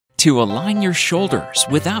To align your shoulders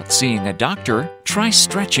without seeing a doctor, try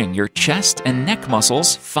stretching your chest and neck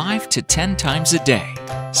muscles 5 to 10 times a day.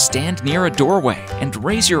 Stand near a doorway and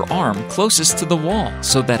raise your arm closest to the wall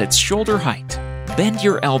so that it's shoulder height. Bend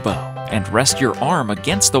your elbow and rest your arm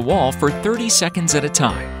against the wall for 30 seconds at a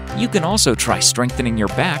time. You can also try strengthening your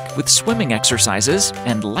back with swimming exercises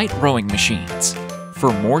and light rowing machines.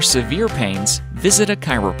 For more severe pains, visit a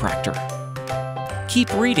chiropractor.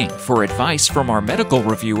 Keep reading for advice from our medical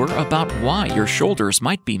reviewer about why your shoulders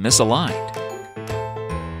might be misaligned.